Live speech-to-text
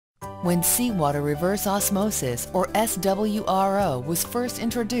When seawater reverse osmosis, or SWRO, was first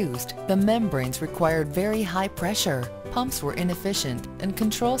introduced, the membranes required very high pressure, pumps were inefficient, and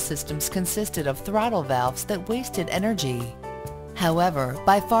control systems consisted of throttle valves that wasted energy. However,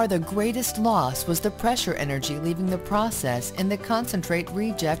 by far the greatest loss was the pressure energy leaving the process in the concentrate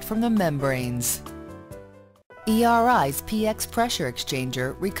reject from the membranes. ERI's PX pressure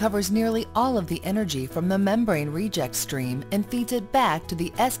exchanger recovers nearly all of the energy from the membrane reject stream and feeds it back to the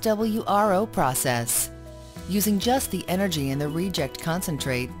SWRO process. Using just the energy in the reject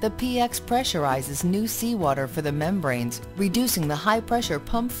concentrate, the PX pressurizes new seawater for the membranes, reducing the high-pressure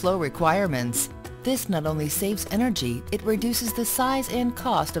pump flow requirements. This not only saves energy, it reduces the size and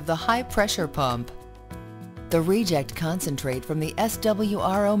cost of the high-pressure pump. The reject concentrate from the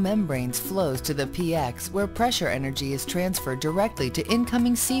SWRO membranes flows to the PX, where pressure energy is transferred directly to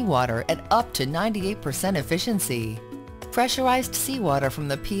incoming seawater at up to 98% efficiency. Pressurized seawater from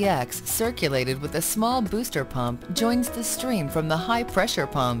the PX, circulated with a small booster pump, joins the stream from the high-pressure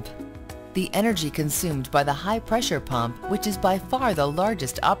pump. The energy consumed by the high-pressure pump, which is by far the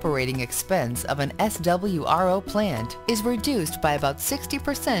largest operating expense of an SWRO plant, is reduced by about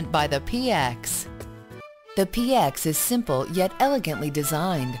 60% by the PX. The PX is simple yet elegantly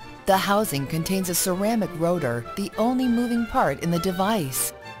designed. The housing contains a ceramic rotor, the only moving part in the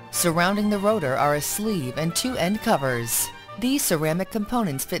device. Surrounding the rotor are a sleeve and two end covers. These ceramic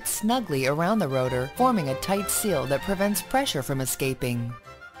components fit snugly around the rotor, forming a tight seal that prevents pressure from escaping.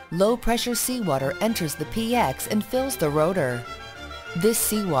 Low-pressure seawater enters the PX and fills the rotor. This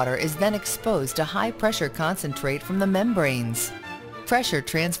seawater is then exposed to high-pressure concentrate from the membranes. Pressure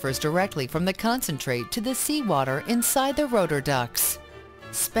transfers directly from the concentrate to the seawater inside the rotor ducts.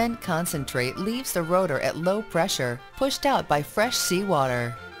 Spent concentrate leaves the rotor at low pressure, pushed out by fresh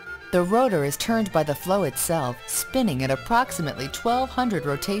seawater. The rotor is turned by the flow itself, spinning at approximately 1,200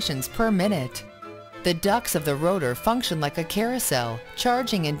 rotations per minute. The ducts of the rotor function like a carousel,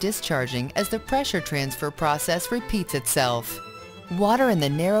 charging and discharging as the pressure transfer process repeats itself. Water in the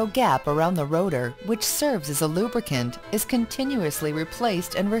narrow gap around the rotor, which serves as a lubricant, is continuously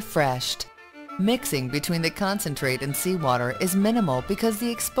replaced and refreshed. Mixing between the concentrate and seawater is minimal because the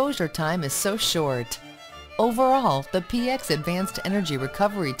exposure time is so short. Overall, the PX Advanced Energy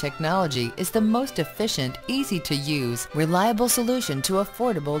Recovery technology is the most efficient, easy-to-use, reliable solution to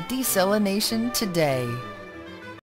affordable desalination today.